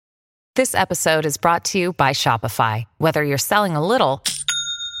This episode is brought to you by Shopify. Whether you're selling a little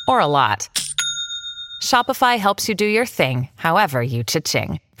or a lot, Shopify helps you do your thing, however you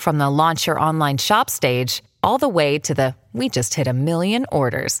cha-ching. From the launch your online shop stage, all the way to the we just hit 1 million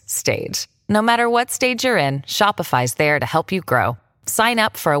orders stage. No matter what stage you're in, Shopify's there to help you grow. Sign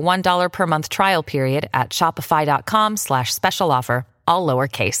up for a $1 per month trial period at shopify.com/special offer, all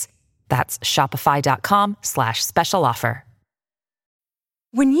lowercase. That's shopify.com/special offer.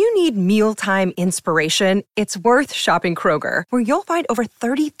 When you need mealtime inspiration, it's worth shopping Kroger, where you'll find over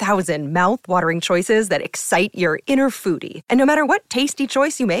 30,000 mouth-watering choices that excite your inner foodie. And no matter what tasty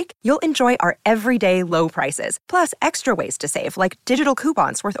choice you make, you'll enjoy our everyday low prices, plus extra ways to save, like digital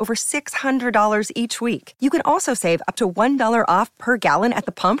coupons worth over $600 each week. You can also save up to $1 off per gallon at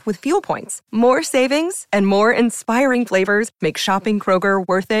the pump with fuel points. More savings and more inspiring flavors make shopping Kroger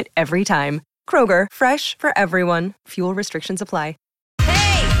worth it every time. Kroger, fresh for everyone. Fuel restrictions apply.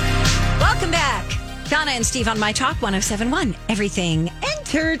 Welcome back. Donna and Steve on My Talk 107.1. Everything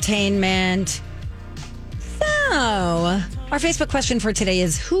entertainment. So, our Facebook question for today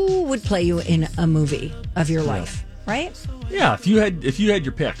is, who would play you in a movie of your life? Right? Yeah, if you had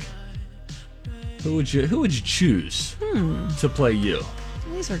your pick, who would you choose to play you?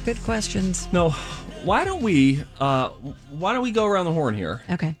 These are good questions. No, why don't we go around the horn here?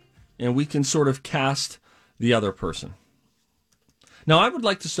 Okay. And we can sort of cast the other person. Now, I would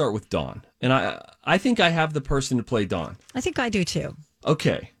like to start with Dawn, and I think I have the person to play Dawn. I think I do too.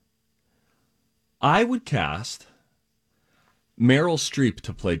 Okay. I would cast Meryl Streep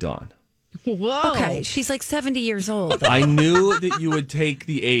to play Dawn. Whoa. Okay, she's like 70 years old. I knew that you would take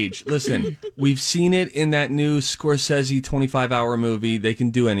the age. Listen, we've seen it in that new Scorsese 25-hour movie. They can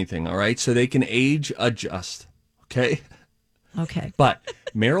do anything, all right? So they can age adjust, okay? Okay. But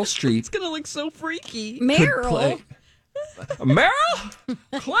Meryl Streep... It's going to look so freaky. Meryl... Meryl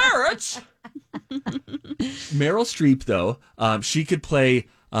Clarence. Meryl Streep, though, she could play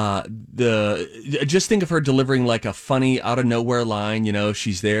just think of her delivering like a funny out of nowhere line. You know,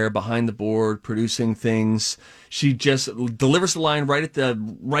 she's there behind the board producing things. She just delivers the line right at the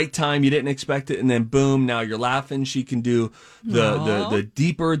right time. You didn't expect it, and then boom, now you're laughing. She can do the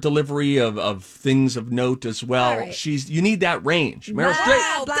deeper delivery of things of note as well. Right. You need that range. Meryl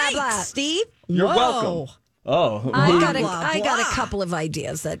Streep. Blah, blah. Steve? You're welcome. Oh, I got a couple of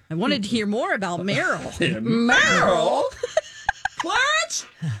ideas that I wanted to hear more about Meryl. Meryl Clarence.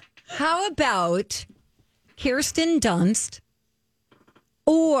 How about Kirsten Dunst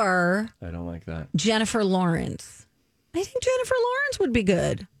or I don't like that. Jennifer Lawrence? I think Jennifer Lawrence would be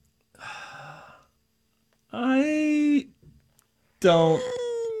good. I don't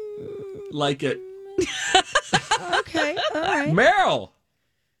like it. Okay, all right. Meryl.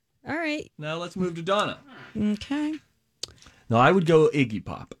 All right. Now let's move to Donna. Okay. No, I would go Iggy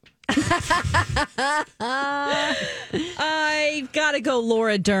Pop. I've got to go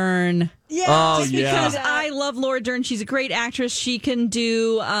Laura Dern. Yeah. Oh, Just because I love Laura Dern. She's a great actress. She can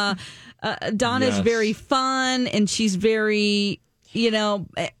do... Donna's very fun, and she's very...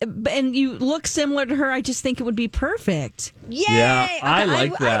 and you look similar to her. I just think it would be perfect. Yay! Yeah, I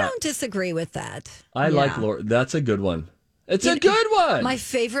like that. I don't disagree with that. I like Laura. That's a good one. It's a good one. My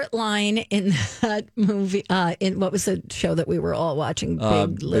favorite line in that movie, in what was the show that we were all watching?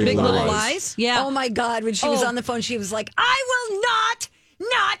 Big Little Lies. Yeah. Oh my God! When she was on the phone, she was like, "I will not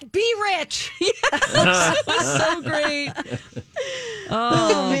be rich." It was so great.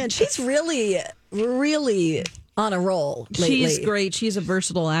 Oh man, she's really, really on a roll lately. She's great. She's a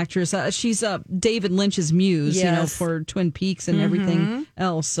versatile actress. She's David Lynch's muse, for Twin Peaks and everything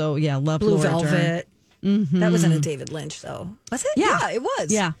else. So yeah, love Blue Laura Velvet. Dern. Mm-hmm. That wasn't a David Lynch, though. Was it? Yeah, it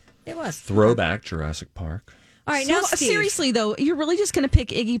was. Yeah, it was. Throwback Jurassic Park. All right, so, now Steve. seriously though, you're really just going to pick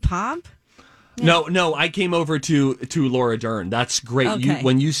Iggy Pop? Yeah. No, I came over to Laura Dern. That's great. Okay.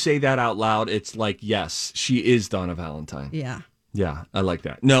 When you say that out loud, it's like, yes, she is Donna Valentine. Yeah. Yeah, I like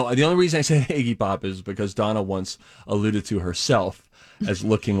that. No, the only reason I said Iggy Pop is because Donna once alluded to herself as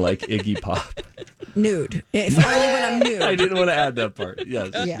looking like Iggy Pop. Nude. If only when I'm nude. I didn't want to add that part. Yes.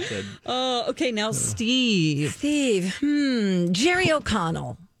 Yeah. Okay, now Steve. Jerry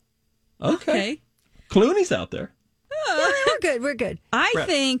O'Connell. Okay. Clooney's out there. We're good. I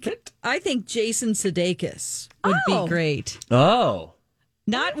think Jason Sudeikis would be great. Oh.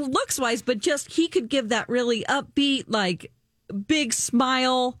 Not looks wise, but just he could give that really upbeat, like big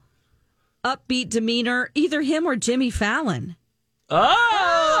smile, upbeat demeanor. Either him or Jimmy Fallon.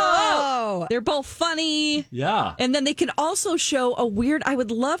 Oh! They're both funny. Yeah. And then they can also show I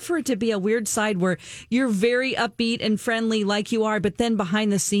would love for it to be a weird side where you're very upbeat and friendly like you are, but then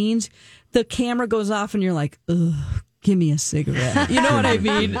behind the scenes, the camera goes off and you're like, ugh, give me a cigarette. You know what I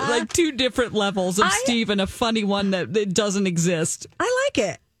mean? Like two different levels of Steve and a funny one that doesn't exist. I like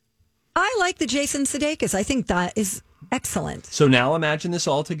it. I like the Jason Sudeikis. I think that is excellent. So now imagine this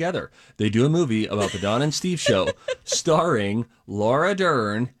all together. They do a movie about the Don and Steve show starring Laura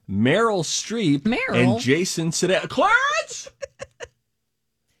Dern, Meryl Streep, and Jason Sudeikis. Clarence!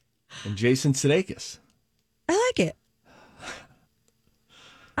 And Jason Sudeikis. I like it.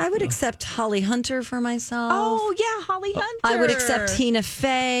 I would accept Holly Hunter for myself. Oh, yeah, Holly Hunter. I would accept Tina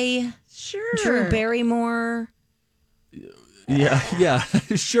Fey. Sure. Drew Barrymore. Yeah,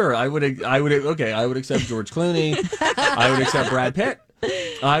 sure. I would accept George Clooney. I would accept Brad Pitt.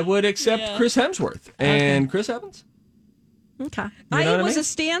 I would accept Chris Hemsworth and Chris Evans. Okay. I was a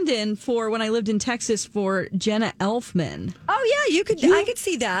stand-in for when I lived in Texas for Jenna Elfman. Oh yeah, I could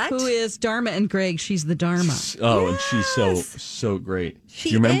see that. Who is Dharma and Greg? She's the Dharma. Oh, and she's so great.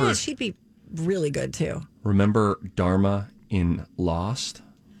 She is. She'd be really good too. Remember Dharma in Lost?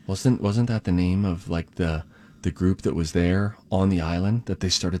 Wasn't that the name of like the group that was there on the island that they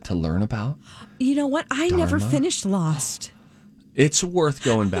started to learn about? You know what? I never finished Lost. It's worth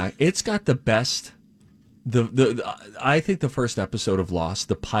going back. It's got the best. I think the first episode of Lost,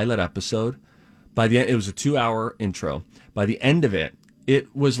 the pilot episode, by the end, it was a 2-hour intro. By the end of it,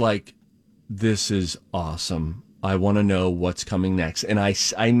 it was like, this is awesome. I want to know what's coming next. And I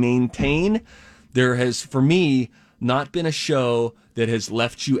maintain there has, for me, not been a show that has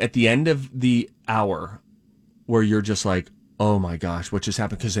left you at the end of the hour where you're just like, oh my gosh, what just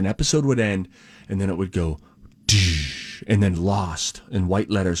happened? Because an episode would end and then it would go, and then Lost in white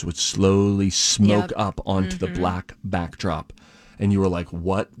letters would slowly smoke up onto the black backdrop. And you were like,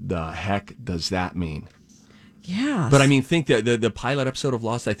 what the heck does that mean? Yeah. But I mean, think that the pilot episode of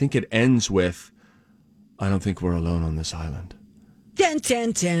Lost, I think it ends with, I don't think we're alone on this island. Dun,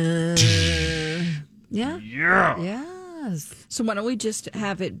 dun, dun. Yeah. Yeah. Yes. So why don't we just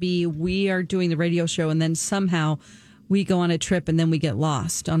have it be we are doing the radio show and then somehow we go on a trip and then we get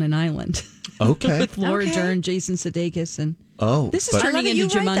lost on an island. Okay. With Laura Dern, Jason Sudeikis, and this is turning into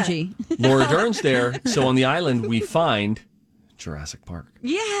Jumanji. Laura Dern's there. So on the island we find Jurassic Park.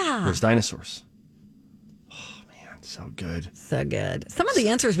 Yeah. There's dinosaurs. Oh man, so good. So good. Some of the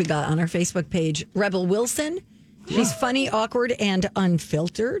answers we got on our Facebook page. Rebel Wilson. She's funny, awkward, and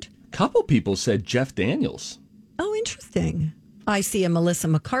unfiltered. A couple people said Jeff Daniels. Oh, interesting. I see a Melissa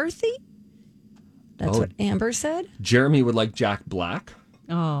McCarthy. That's what Amber said. Jeremy would like Jack Black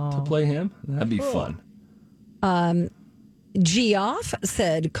to play him. That'd be fun. Geoff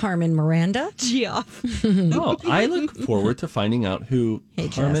said Carmen Miranda. Geoff. Oh, I look forward to finding out who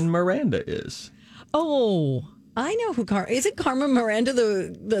Carmen Miranda is. Oh, I know who is it Carmen Miranda,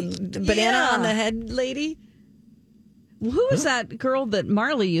 the banana on the head lady? Who is that girl that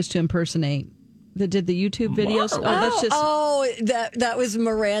Marley used to impersonate? That did the YouTube videos? That was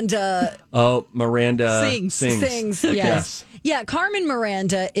Miranda. Oh, Miranda sings. Yes. Yeah, Carmen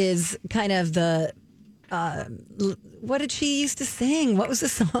Miranda is kind of the. What did she used to sing? What was the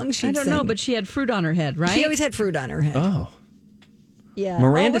song she? I don't know, but she had fruit on her head, right? She always had fruit on her head. Oh, yeah.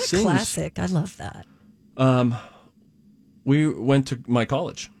 Miranda what a sings. Classic. I love that. We went to my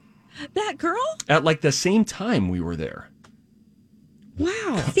college. That girl? At like the same time we were there.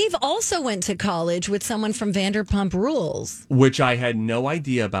 Wow. Steve also went to college with someone from Vanderpump Rules, which I had no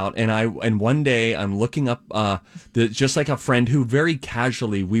idea about. And one day I'm looking up just like a friend who very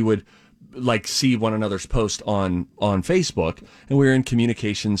casually we would like see one another's post on Facebook, and we were in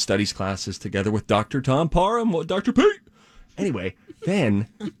communication studies classes together with Dr. Tom Parham, Dr. Pete. Anyway, then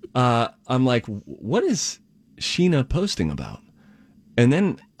I'm like, what is Sheena posting about? And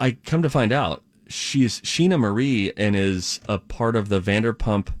then I come to find out she's Sheena Marie and is a part of the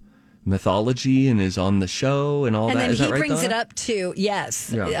Vanderpump mythology and is on the show and all and that. And is then that he right, brings Donna? it up to,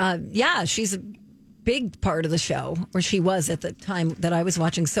 yes. Yeah. She's a big part of the show, or she was at the time that I was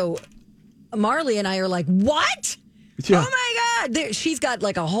watching. So Marley and I are like, what? Yeah. Oh my God. She's got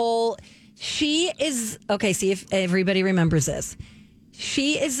like a whole, she is, okay, see if everybody remembers this.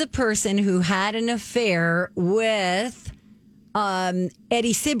 She is the person who had an affair with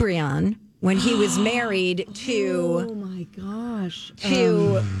Eddie Cibrian when he was married to, oh my gosh,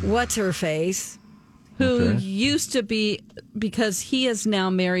 to what's her face, who used to be, because he is now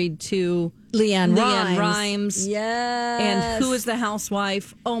married to Leanne Rimes. Yes. And who is the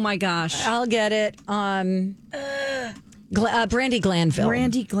housewife? Oh my gosh, I'll get it. Brandy Glanville.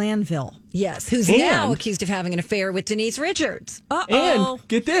 Brandy Glanville. Yes, who's now accused of having an affair with Denise Richards. And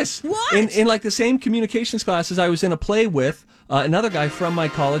get this. What? In like the same communications classes, I was in a play with another guy from my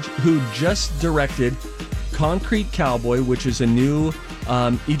college who just directed Concrete Cowboy, which is a new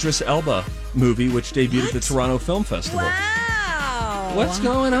Idris Elba movie, which debuted at the Toronto Film Festival. Wow. What's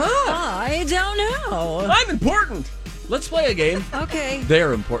going on? I don't know. I'm important. Let's play a game. Okay.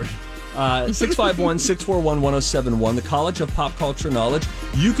 They're important. 651-641-1071, the College of Pop Culture Knowledge.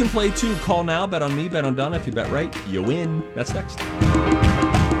 You can play too. Call now, bet on me, bet on Donna. If you bet right, you win. That's next.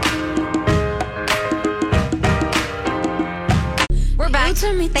 We're back.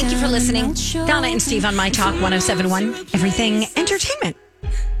 Thank you for listening. Donna and Steve on My Talk 1071, Everything Entertainment.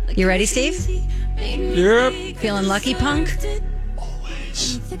 You ready, Steve? Yep. Feeling lucky, punk?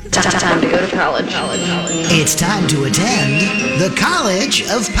 Time to go to college. It's time to attend the College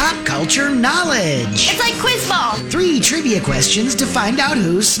of Pop Culture Knowledge. It's like quiz ball. 3 trivia questions to find out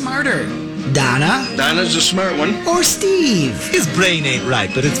who's smarter. Donna Donna's a smart one. or Steve. His brain ain't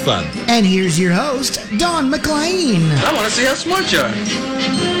right, but it's fun. And here's your host, Dawn McLean. I want to see how smart you are.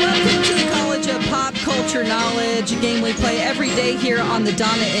 Welcome to the College of Pop Culture Knowledge, a game we play every day here on the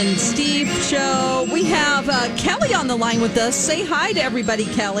Donna and Steve show. We have Kelly on the line with us. Say hi to everybody,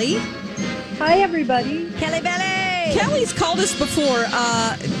 Kelly. Hi, everybody. Kelly Belly. Kelly's called us before.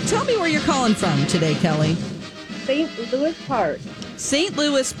 Tell me where you're calling from today, Kelly. St. Louis Park. St.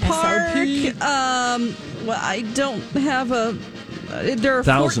 Louis Park. Well, I don't have a. There are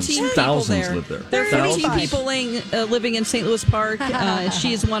Thousands 14 people thousands there. live there. There are 14 Thousands. people living in St. Louis Park.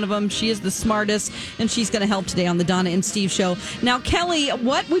 She is one of them. She is the smartest, and she's going to help today on the Donna and Steve show. Now, Kelly,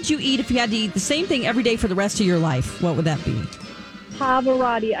 what would you eat if you had to eat the same thing every day for the rest of your life? What would that be?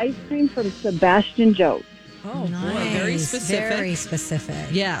 Pavarotti ice cream from Sebastian Joe's. Oh, boy, very specific. Very specific.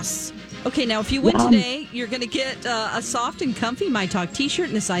 Yes. Okay, now if you win today, you're going to get a soft and comfy My Talk t-shirt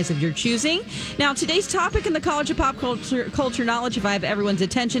in the size of your choosing. Now, today's topic in the College of Pop Culture Knowledge, if I have everyone's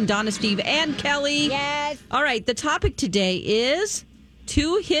attention, Donna, Steve, and Kelly. Yes. All right, the topic today is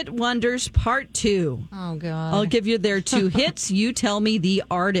 2 Hit Wonders Part 2. Oh, God. I'll give you their 2 hits. You tell me the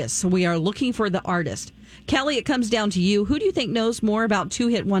artist. So we are looking for the artist. Kelly, it comes down to you. Who do you think knows more about 2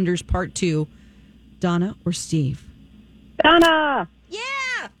 Hit Wonders Part 2, Donna or Steve? Donna! Yeah.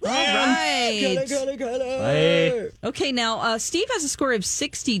 All right. Hey. Okay, now Steve has a score of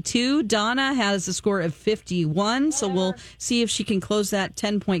 62. Donna has a score of 51. So we'll see if she can close that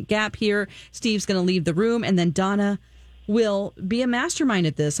 10-point gap here. Steve's going to leave the room, and then Donna will be a mastermind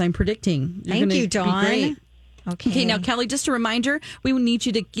at this. I'm predicting. You're Thank gonna you, be Dawn. great. Okay, now, Kelly, just a reminder, we will need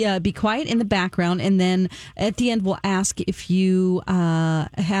you to be quiet in the background, and then at the end, we'll ask if you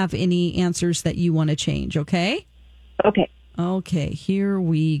have any answers that you want to change, okay? Okay. Okay, here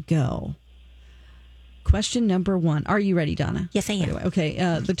we go. Question number 1. Are you ready, Donna? Yes, I am. Okay,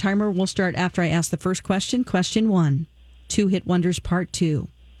 the timer will start after I ask the first question. Question 1, 2 Hit Wonders Part 2.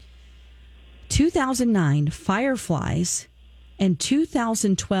 2009, Fireflies, and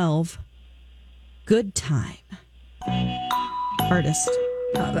 2012, Good Time. Artist.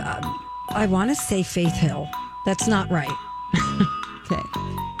 I want to say Faith Hill. That's not right. Okay.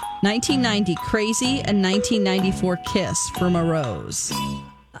 1990, Crazy, and 1994, Kiss from a Rose.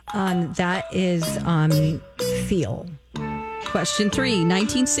 That is Feel. Question 3,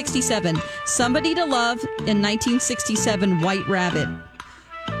 1967, Somebody to Love, and 1967, White Rabbit.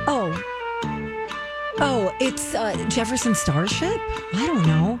 Oh, it's Jefferson Starship? I don't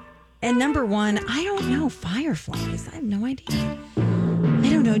know. And number 1, I don't know. Fireflies. I have no idea. I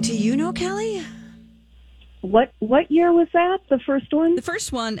don't know. Do you know, Kelly? What year was that? The first one? The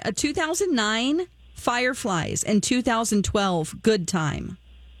first one, 2009, Fireflies, and 2012, Good Time.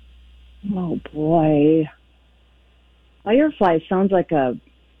 Oh, boy. Firefly sounds like a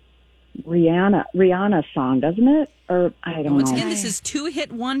Rihanna song, doesn't it? Or I don't Once know. again, this is 2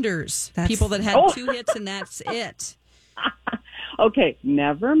 Hit Wonders. That's- People that had 2 hits, and that's it. Okay,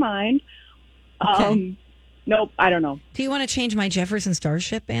 never mind. Okay. Nope, I don't know. Do you want to change my Jefferson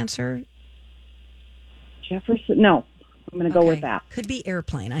Starship answer? Jefferson? No, I'm going to go with that. Could be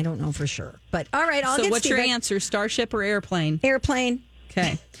Airplane. I don't know for sure. But all right, I'll So get what's Steve your back. answer, Starship or Airplane? Airplane.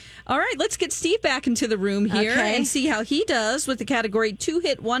 Okay. All right, let's get Steve back into the room here Okay. and see how he does with the category 2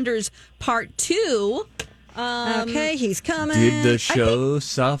 Hit Wonders Part 2. Okay, he's coming. Did the show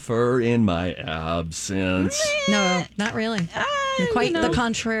suffer in my absence? No, not really. Quite you know. the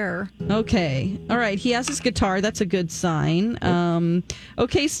contraire. Okay. All right. He has his guitar. That's a good sign.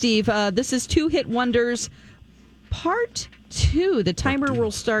 Okay, Steve. This is 2 Hit Wonders Part 2. The timer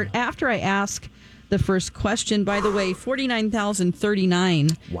will start after I ask the first question. By the way, 49,039.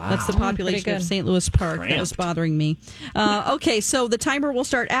 Wow. That's the population of St. Louis Park. That was bothering me. Okay, so the timer will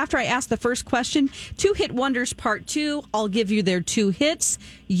start after I ask the first question. 2 Hit Wonders Part 2. I'll give you their 2 hits.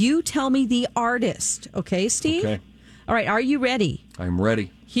 You tell me the artist. Okay, Steve? Okay. All right, are you ready? I'm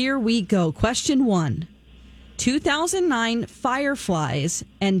ready. Here we go. Question 1. 2009 Fireflies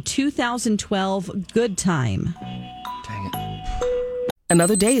and 2012 Good Time. Dang it.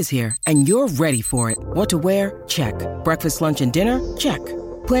 Another day is here, and you're ready for it. What to wear? Check. Breakfast, lunch, and dinner? Check.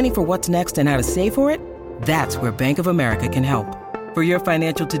 Planning for what's next and how to save for it? That's where Bank of America can help. For your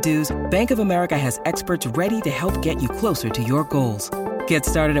financial to-dos, Bank of America has experts ready to help get you closer to your goals. Get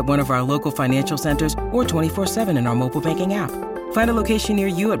started at one of our local financial centers or 24/7 in our mobile banking app. Find a location near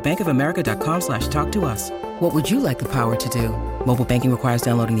you at bankofamerica.com/talktous. What would you like the power to do? Mobile banking requires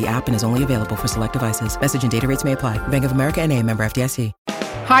downloading the app and is only available for select devices. Message and data rates may apply. Bank of America N.A., member FDIC.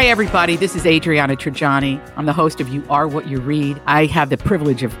 Hi, everybody. This is Adriana Trajani. I'm the host of You Are What You Read. I have the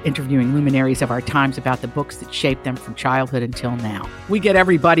privilege of interviewing luminaries of our times about the books that shaped them from childhood until now. We get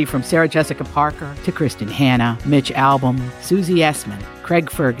everybody from Sarah Jessica Parker to Kristen Hanna, Mitch Albom, Susie Essman, Craig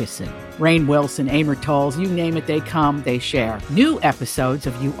Ferguson, Rainn Wilson, Amor Tolls, you name it, they come, they share. New episodes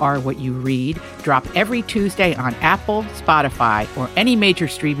of You Are What You Read drop every Tuesday on Apple, Spotify, or any major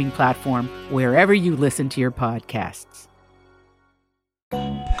streaming platform wherever you listen to your podcasts.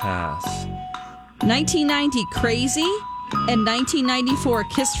 Pass. 1990 Crazy and 1994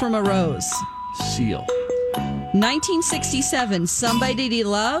 Kiss from a Rose. Seal. 1967 Somebody to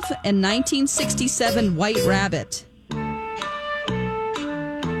Love and 1967 White Rabbit. Man.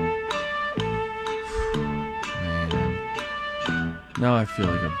 Now I feel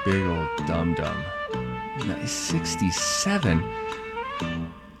like a big old dum-dum. 67.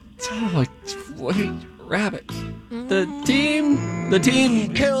 It's all like White Rabbit. The team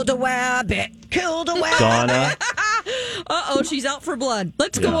Killed a rabbit. Donna. Uh-oh, she's out for blood.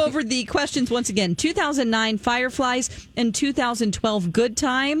 Let's go over the questions once again. 2009 Fireflies and 2012 Good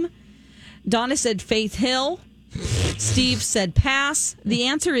Time. Donna said Faith Hill. Steve said pass. The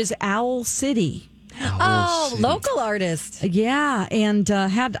answer is Owl City. Local artist. Yeah, and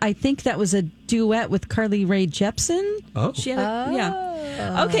I think that was a duet with Carly Rae Jepsen. Oh. She had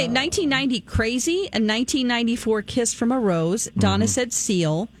Okay, 1990 Crazy and 1994 Kiss from a Rose. Donna said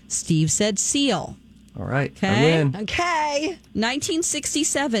Seal. Steve said Seal. All right. Okay. I win. Okay.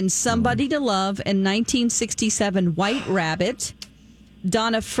 1967 Somebody to Love and 1967 White Rabbit.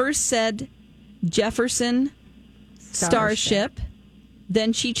 Donna first said Jefferson Starship.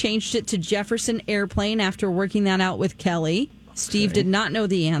 Then she changed it to Jefferson Airplane after working that out with Kelly. Steve did not know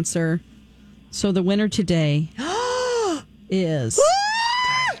the answer. So the winner today is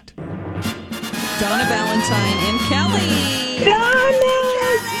Donna Valentine and Kelly.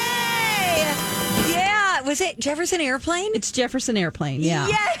 Yeah. Was it Jefferson Airplane? It's Jefferson Airplane, yeah.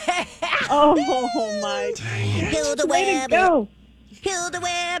 Oh my! Kill the Way to go! Kill the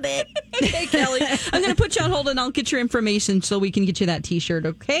rabbit. Hey, Kelly. I'm going to put you on hold and I'll get your information so we can get you that T-shirt,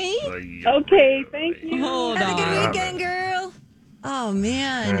 okay? Okay, thank you. Hold Have on. a good weekend, girl. Oh,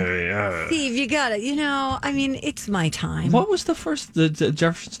 man. Steve, you got it. It's my time. What was the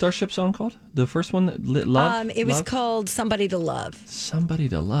Jefferson Starship song called? The first one that Love? It was Love? called Somebody to Love. Somebody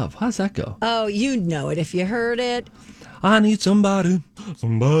to Love. How does that go? Oh, you know it if you heard it. I need somebody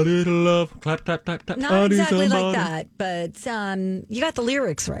to love. Clap, clap, clap, clap. Not exactly like that, but you got the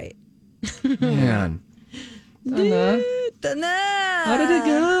lyrics right. Man. How did it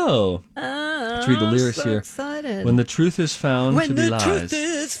go? Let's read the lyrics here. Excited. When the truth is found to be lies. Truth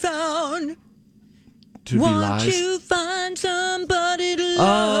is found, To be lies. you find somebody to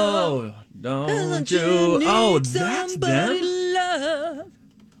love? Oh, don't you? Oh, that's them? Love.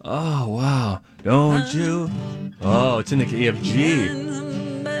 Oh, wow. Don't you? Oh, it's in the key of G.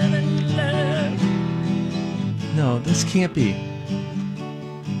 No, this can't be.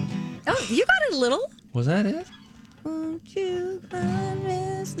 Oh, you got it a little. Was that it? Won't you find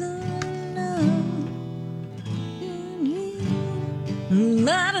this love?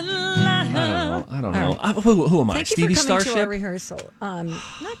 I don't know. Who am I? Thank Stevie you for coming Starship? to our rehearsal.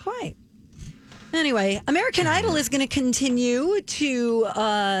 Not quite. Anyway, American Idol is going to continue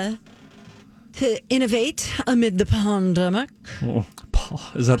to innovate amid the pandemic. Oh,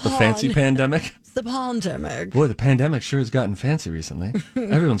 is that the fancy pandemic? It's the pandemic. Boy, the pandemic sure has gotten fancy recently.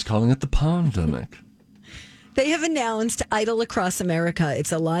 Everyone's calling it the pandemic. They have announced Idol Across America.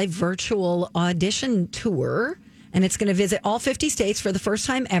 It's a live virtual audition tour, and it's going to visit all 50 states for the first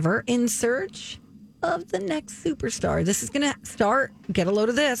time ever in search of the next superstar. This is going to start, get a load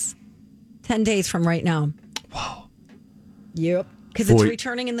of this, 10 days from right now. Wow. Yep, because it's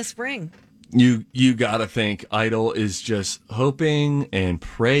returning in the spring. You got to think Idol is just hoping and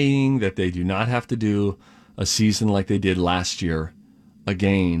praying that they do not have to do a season like they did last year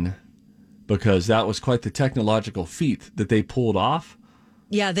again, because that was quite the technological feat that they pulled off.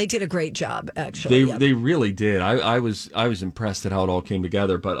 Yeah, they did a great job, actually. They really did. I was impressed at how it all came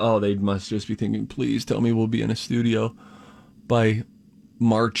together. But they must just be thinking, please tell me we'll be in a studio by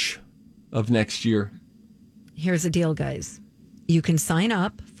March of next year. Here's the deal, guys. You can sign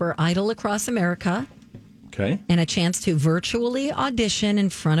up for Idol Across America. Okay. And a chance to virtually audition in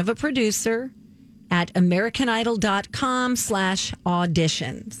front of a producer at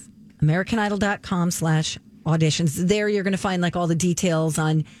AmericanIdol.com/auditions. AmericanIdol.com/auditions. There you're going to find like all the details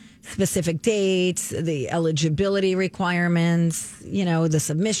on specific dates, the eligibility requirements, the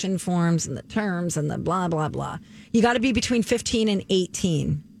submission forms and the terms and the blah, blah, blah. You got to be between 15 and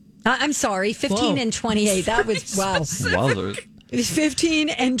 18. I'm sorry, 15 and 28. That was, wow. Wowzers. 15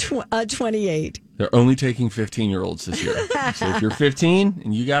 and 28. They're only taking 15-year-olds this year. So if you're 15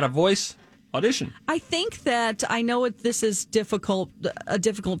 and you got a voice, audition. I think that I know this is a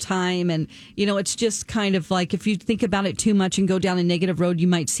difficult time, and it's just kind of like if you think about it too much and go down a negative road, you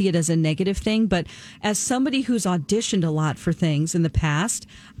might see it as a negative thing. But as somebody who's auditioned a lot for things in the past,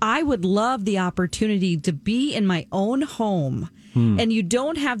 I would love the opportunity to be in my own home. And you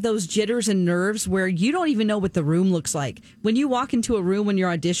don't have those jitters and nerves where you don't even know what the room looks like. When you walk into a room when you're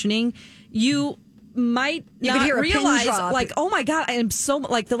auditioning, you might not realize, like, oh my God, I am so,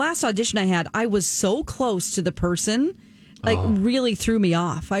 like the last audition I had, I was so close to the person, really threw me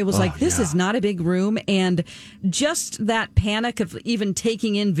off. I was like, this is not a big room. And just that panic of even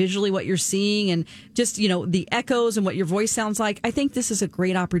taking in visually what you're seeing and just, the echoes and what your voice sounds like. I think this is a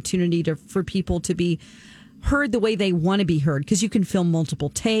great opportunity for people to be heard the way they want to be heard, because you can film multiple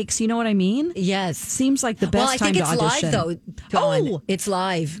takes. You know what I mean? Yes. Seems like the best time to audition. Well, I think it's live, though, Dawn. It's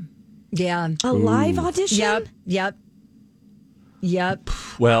live. Yeah. A live audition? Yep.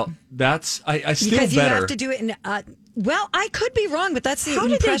 Well, that's, I still because better. You have to do it in, well, I could be wrong, but that's the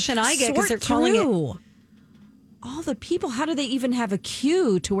impression I get, because they're calling it. All the people, how do they even have a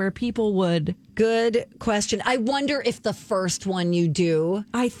queue to where people would? Good question. I wonder if the first one you do.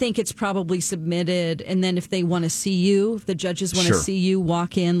 I think it's probably submitted, and then if they want to see you, if the judges want to see you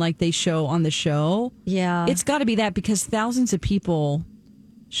walk in like they show on the show. Yeah. It's got to be that, because thousands of people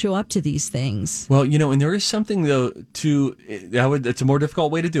show up to these things. Well, and there is something, though, it's a more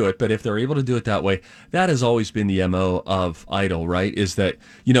difficult way to do it, but if they're able to do it that way, that has always been the MO of Idol, right? Is that,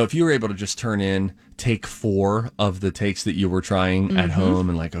 if you were able to just turn in take 4 of the takes that you were trying at home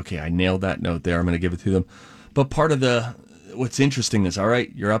and like, okay, I nailed that note there, I'm going to give it to them. But part of what's interesting is, all right,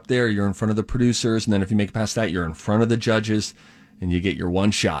 you're up there, you're in front of the producers, and then if you make it past that, you're in front of the judges, and you get your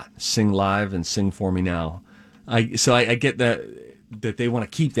one shot. Sing live and sing for me now. So I get that they want to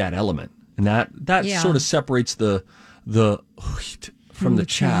keep that element, and that sort of separates the wheat from the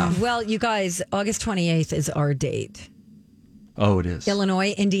chaff. Well, you guys, August 28th is our date. Oh, it is.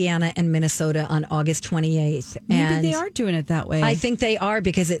 Illinois, Indiana, and Minnesota on August 28th. Maybe they are doing it that way. I think they are,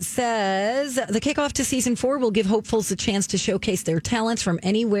 because it says the kickoff to season 4 will give hopefuls a chance to showcase their talents from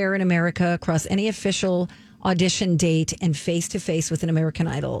anywhere in America across any official audition date and face-to-face with an American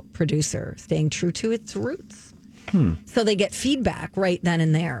Idol producer, staying true to its roots. So they get feedback right then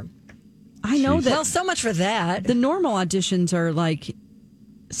and there. I know that. Well, so much for that. The normal auditions are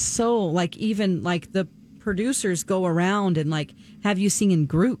even the producers go around and have you sing in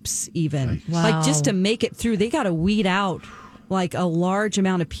groups even. Wow. Just to make it through, they got to weed out a large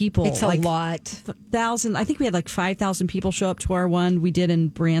amount of people. It's a lot. 1,000. I think we had 5,000 people show up to our one we did in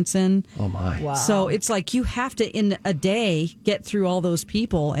Branson. Oh my. Wow. So it's you have to in a day get through all those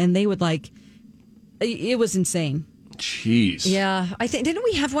people, and they would it was insane. Jeez. Yeah. I think, didn't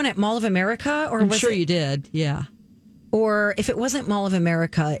we have one at Mall of America? Or I'm sure you did. Yeah. Or if it wasn't Mall of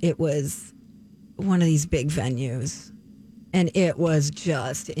America, it was one of these big venues. And it was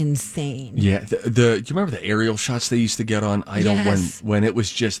just insane. Yeah. Do you remember the aerial shots they used to get on Idol when it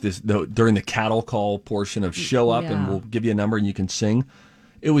was just during the cattle call portion of show up and we'll give you a number and you can sing?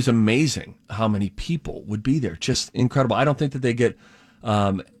 It was amazing how many people would be there. Just incredible. I don't think that they get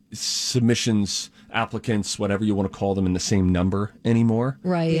submissions, applicants, whatever you want to call them, in the same number anymore.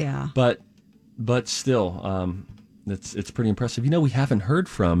 Right. Yeah. But still, it's pretty impressive. We haven't heard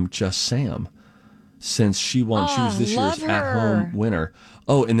from Just Sam since she won. She was this year's at-home winner.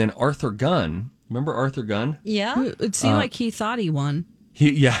 Oh, and then Arthur Gunn. Remember Arthur Gunn? Yeah. It seemed like he thought he won.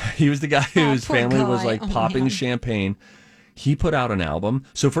 He was the guy whose family was popping man. champagne. He put out an album.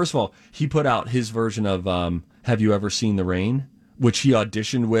 So first of all, he put out his version of Have You Ever Seen the Rain, which he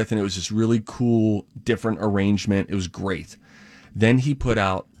auditioned with, and it was this really cool, different arrangement. It was great. Then he put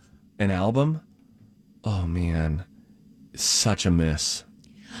out an album. Oh, man. Such a miss.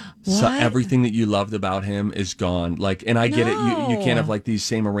 So everything that you loved about him is gone. And I get it. You can't have these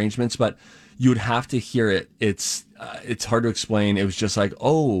same arrangements, but you would have to hear it. It's it's hard to explain. It was just like,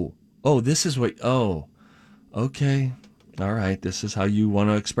 oh, this is what, okay. All right. This is how you want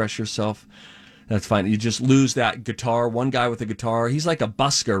to express yourself. That's fine. You just lose that guitar. One guy with a guitar, he's like a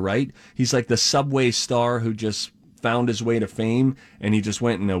busker, right? He's like the Subway star who just found his way to fame, and he just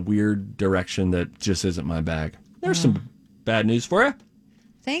went in a weird direction that just isn't my bag. There's some bad news for you.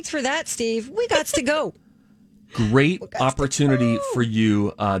 Thanks for that, Steve. We got to go. Great opportunity for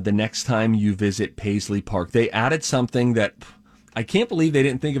you the next time you visit Paisley Park. They added something that I can't believe they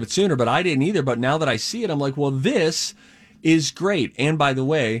didn't think of it sooner, but I didn't either. But now that I see it, I'm like, well, this is great. And by the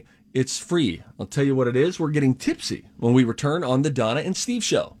way, it's free. I'll tell you what it is. We're getting tipsy when we return on the Donna and Steve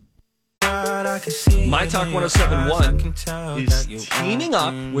Show. My Talk 1071 is teaming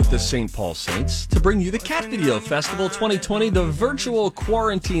up with the St. Paul Saints to bring you the Cat Video Festival 2020, the virtual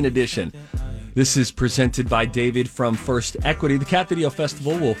quarantine edition. This is presented by David from First Equity. The Cat Video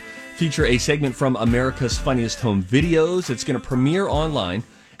Festival will feature a segment from America's Funniest Home Videos. It's going to premiere online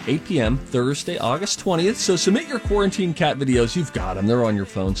 8 p.m. Thursday, August 20th. So submit your quarantine cat videos. You've got them. They're on your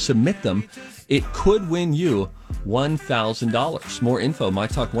phone. Submit them. It could win you $1,000. More info,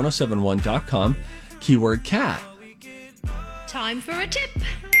 mytalk1071.com, keyword cat. Time for a tip.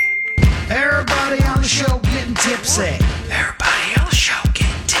 Everybody on the show getting tipsy. Everybody on the show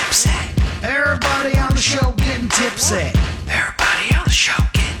getting tipsy. Everybody on the show getting tipsy. Everybody on the show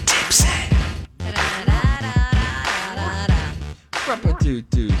getting tipsy.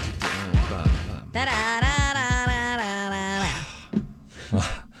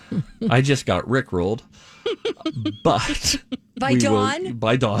 I just got rickrolled, but by Dawn.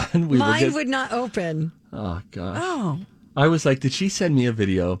 By Dawn, mine would not open. Oh gosh! Oh, I was like, did she send me a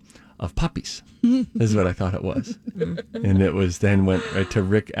video of puppies? This is what I thought it was, and it was then went right to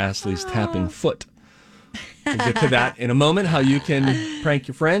Rick Astley's tapping foot. We'll get to that in a moment. How you can prank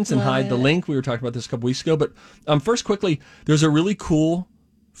your friends and hide the link. We were talking about this a couple weeks ago, but first, quickly, there's a really cool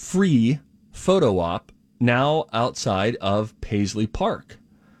free photo op now outside of Paisley Park.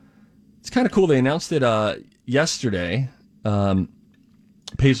 It's kind of cool. They announced it yesterday.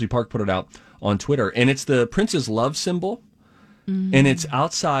 Paisley Park put it out on Twitter, and it's the Prince's love symbol, and it's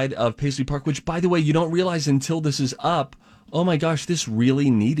outside of Paisley Park, which, by the way, you don't realize until this is up. Oh my gosh, this really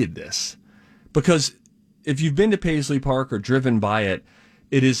needed this. Because if you've been to Paisley Park or driven by it,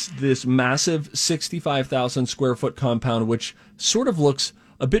 it is this massive 65,000 square foot compound, which sort of looks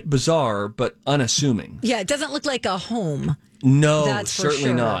a bit bizarre, but unassuming. Yeah, it doesn't look like a home. No, that's certainly for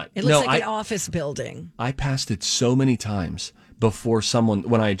sure. not. It looks like an office building. I passed it so many times before someone,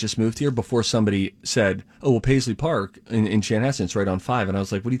 when I had just moved here, before somebody said, oh, well, Paisley Park in Chanhassen, it's right on 5. And I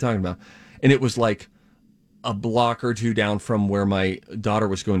was like, what are you talking about? And it was like a block or two down from where my daughter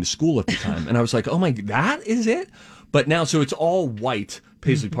was going to school at the time. And I was like, oh my, that is it? But now, so it's all white,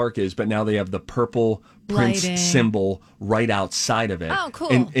 Paisley Park is, but now they have the purple Prince symbol right outside of it. Oh, cool.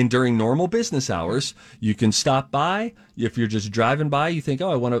 And during normal business hours, you can stop by. If you're just driving by, you think, oh,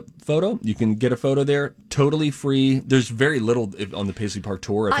 I want a photo. You can get a photo there, totally free. There's very little on the Paisley Park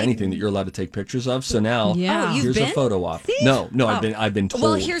tour, if anything, that you're allowed to take pictures of. So now, here's a photo op. See? No, I've been told.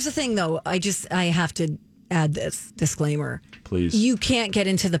 Well, here's the thing, though. I have to add this disclaimer. Please. You can't get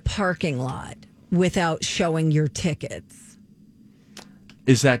into the parking lot without showing your tickets.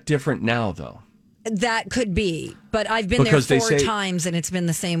 Is that different now, though? That could be, but I've been there 4 times, and it's been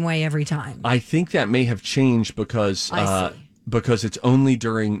the same way every time. I think that may have changed because it's only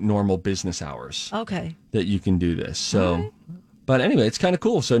during normal business hours. Okay. That you can do this. So, but anyway, it's kind of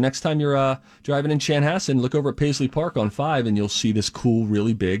cool. So next time you're driving in Chanhassen, look over at Paisley Park on 5, and you'll see this cool,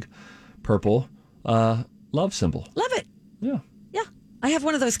 really big purple love symbol. Love it. Yeah. Yeah. I have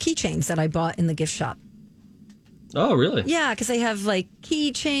one of those keychains that I bought in the gift shop. Oh, really? Yeah, because they have like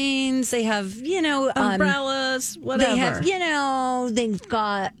keychains. They have, umbrellas, whatever. They have, they've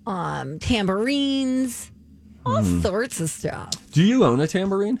got tambourines, all sorts of stuff. Do you own a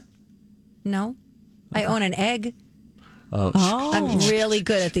tambourine? No. I own an egg. Oh. I'm really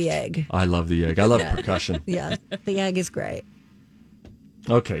good at the egg. I love the egg. I love percussion. Yeah, the egg is great.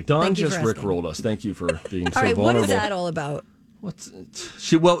 Okay, Dawn just rickrolled us. Thank you for being so all right, vulnerable. what is that all about?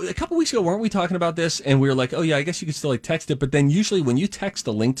 Well, a couple weeks ago, weren't we talking about this? And we were like, oh, yeah, I guess you could still text it. But then usually when you text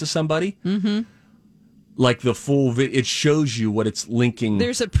a link to somebody, like the full it shows you what it's linking.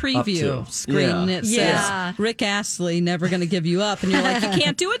 There's a preview screen that says Rick Astley, never going to give you up. And you're like, you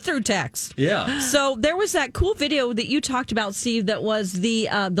can't do it through text. Yeah. So there was that cool video that you talked about, Steve, that was the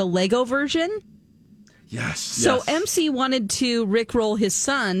Lego version. Yes. So MC wanted to rickroll his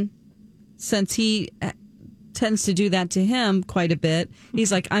son since he tends to do that to him quite a bit.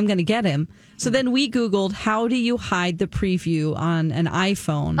 He's like, I'm going to get him. So then we Googled, how do you hide the preview on an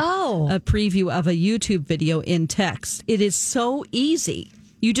iPhone? Oh. A preview of a YouTube video in text. It is so easy.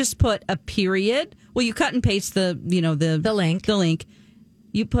 You just put a period. Well, you cut and paste the link. The link.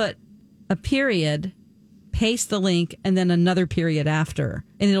 You put a period, paste the link, and then another period after.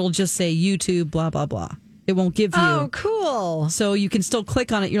 And it'll just say YouTube, blah, blah, blah. It won't give you. Oh, cool. So you can still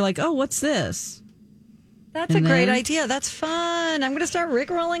click on it. You're like, oh, what's this? That's a great idea. That's fun. I'm going to start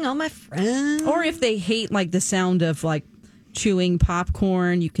rickrolling all my friends. Or if they hate like the sound of like chewing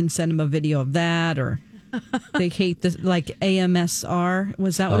popcorn, you can send them a video of that. Or they hate the like AMSR.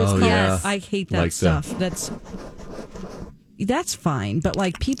 Was that what it's called? Yeah. I hate that stuff. That's fine. But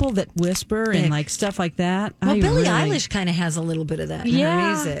like people that whisper and like stuff like that. Well, Billie Eilish kind of has a little bit of that in her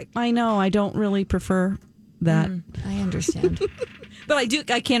music. I know. I don't really prefer that. I understand. But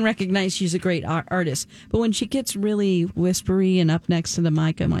I can recognize she's a great artist. But when she gets really whispery and up next to the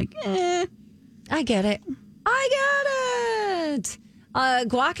mic, I'm like, I get it.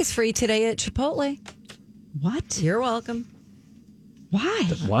 Guac is free today at Chipotle. What? You're welcome. Why?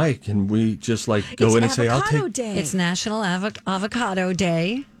 Why can we just like go in and say, I'll take... Day. It's National Avocado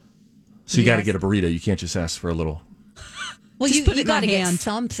Day. So you got to get a burrito. You can't just ask for a little... Well, just put it you in got to my get hand.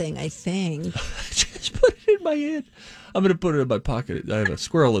 something, I think. Just put it in my hand. I'm going to put it in my pocket. I have a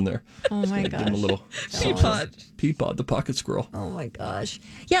squirrel in there. Oh, my Give him a gosh. little Peapod, the pocket squirrel. Oh, my gosh.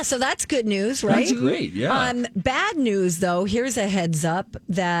 Yeah, so that's good news, right? That's great, yeah. Bad news, though. Here's a heads up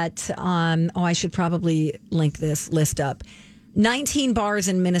that, I should probably link this list up. 19 bars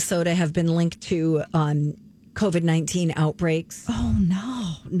in Minnesota have been linked to COVID-19 outbreaks. Oh,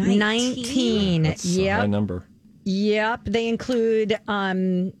 no. 19. That's a high number. Yep. They include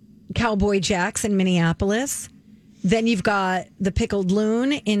Cowboy Jack's in Minneapolis. Then you've got the Pickled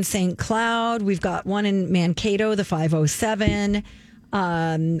Loon in St. Cloud. We've got one in Mankato, the 507.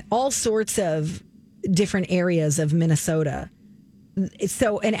 All sorts of different areas of Minnesota.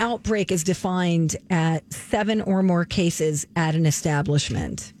 So an outbreak is defined at 7 or more cases at an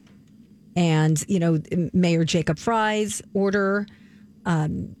establishment. And, Mayor Jacob Fry's order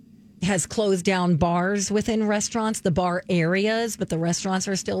has closed down bars within restaurants, the bar areas, but the restaurants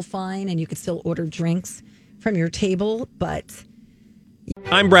are still fine and you can still order drinks from your table, but...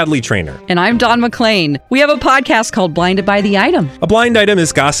 I'm Bradley Trainer. And I'm Don McClain. We have a podcast called Blinded by the Item. A blind item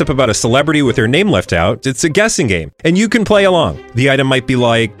is gossip about a celebrity with their name left out. It's a guessing game, and you can play along. The item might be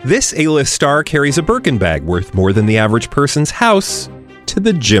like, this A-list star carries a Birkin bag worth more than the average person's house to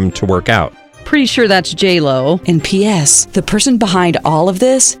the gym to work out. Pretty sure that's J-Lo. And P.S. the person behind all of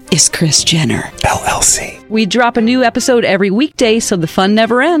this is Kris Jenner, LLC. We drop a new episode every weekday so the fun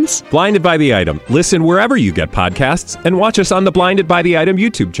never ends. Blinded by the Item. Listen wherever you get podcasts and watch us on the Blinded by the Item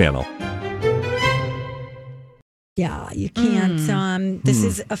YouTube channel. Yeah, you can't. This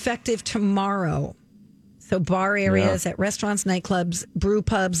is effective tomorrow. So bar areas at restaurants, nightclubs, brew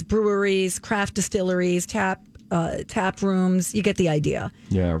pubs, breweries, craft distilleries, tap rooms. You get the idea.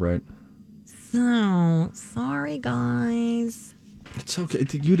 Yeah, right. So, sorry, guys. It's okay.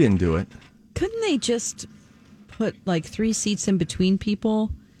 You didn't do it. Couldn't they just put like 3 seats in between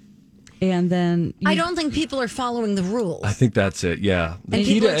people? And then... I don't think people are following the rules. I think that's it, yeah. And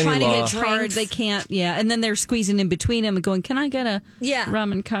people are trying to get hard. They can't, and then they're squeezing in between them and going, can I get a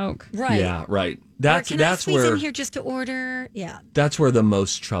rum and Coke? Right. Yeah, right. That's I that's squeeze where in here just to order. Yeah. That's where the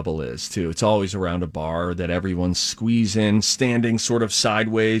most trouble is too. It's always around a bar that everyone's squeezing, standing sort of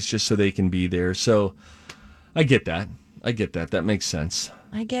sideways just so they can be there. So I get that. That makes sense.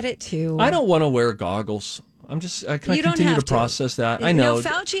 I get it too. I don't want to wear goggles. I continue to process that. I know. No,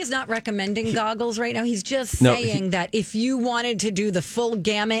 Fauci is not recommending goggles right now. He's just saying that if you wanted to do the full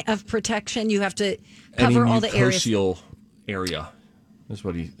gamut of protection, you have to cover all the areas. Mucosal area is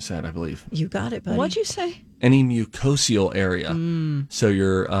what he said, I believe. You got it, buddy. What'd you say? Any mucosal area. So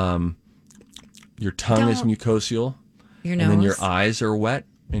your tongue is mucosal. Your nose. And then your eyes are wet.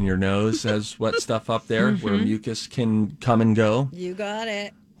 And your nose has wet stuff up there where mucus can come and go. You got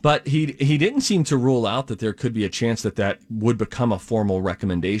it. But he didn't seem to rule out that there could be a chance that would become a formal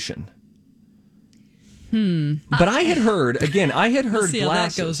recommendation. But I had heard we'll see glasses. How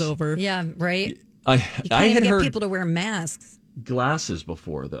that goes over. Yeah, right. I had heard people to wear masks. Glasses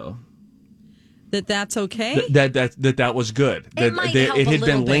before though. That's okay. That was good. It had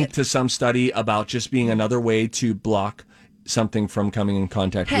been linked to some study about just being another way to block something from coming in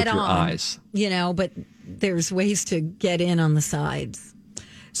contact with your eyes. But there's ways to get in on the sides.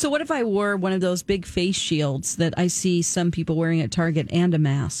 So what if I wore one of those big face shields that I see some people wearing at Target and a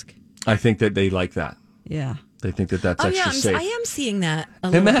mask? I think that they like that. Yeah. They think that that's extra safe. I am seeing that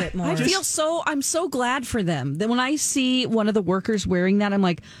a little bit more. I'm so glad for them. Then when I see one of the workers wearing that, I'm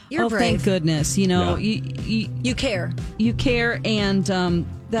like, You're brave. Thank goodness. You know, you care. You care, and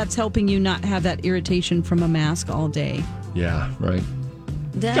that's helping you not have that irritation from a mask all day. Yeah, right.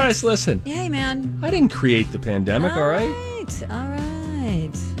 Guys, listen. Hey, man. I didn't create the pandemic, all right? All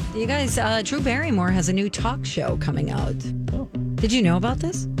right. You guys, Drew Barrymore has a new talk show coming out. Oh. Did you know about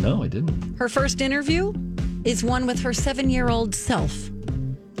this? No, I didn't. Her first interview is one with her 7-year-old self.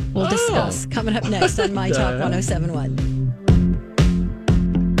 We'll discuss coming up next on My Talk 1071.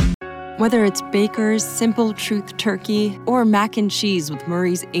 Whether it's Baker's Simple Truth Turkey or mac and cheese with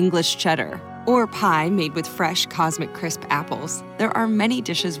Murray's English Cheddar or pie made with fresh Cosmic Crisp apples, there are many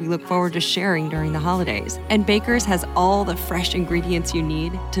dishes we look forward to sharing during the holidays. And Baker's has all the fresh ingredients you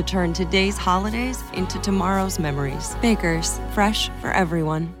need to turn today's holidays into tomorrow's memories. Baker's, fresh for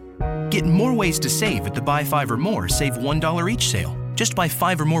everyone. Get more ways to save at the Buy 5 or More Save $1 each sale. Just buy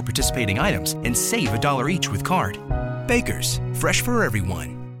 5 or more participating items and save $1 each with card. Baker's, fresh for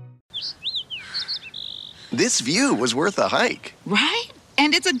everyone. This view was worth a hike. Right?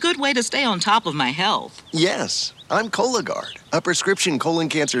 And it's a good way to stay on top of my health. Yes, I'm Cologuard, a prescription colon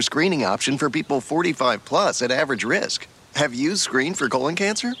cancer screening option for people 45 plus at average risk. Have you screened for colon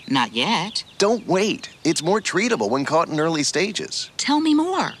cancer? Not yet. Don't wait. It's more treatable when caught in early stages. Tell me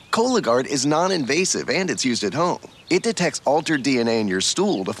more. Cologuard is non-invasive and it's used at home. It detects altered DNA in your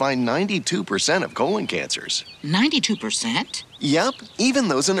stool to find 92% of colon cancers. 92%? Yep, even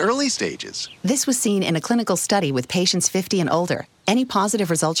those in early stages. This was seen in a clinical study with patients 50 and older. Any positive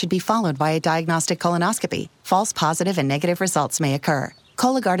result should be followed by a diagnostic colonoscopy. False positive and negative results may occur.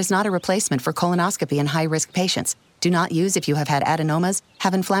 Cologuard is not a replacement for colonoscopy in high-risk patients. Do not use if you have had adenomas,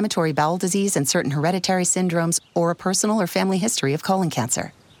 have inflammatory bowel disease and certain hereditary syndromes, or a personal or family history of colon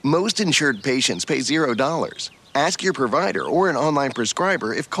cancer. Most insured patients pay $0. Ask your provider or an online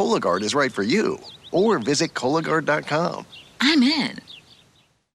prescriber if Cologuard is right for you, or visit Cologuard.com. I'm in.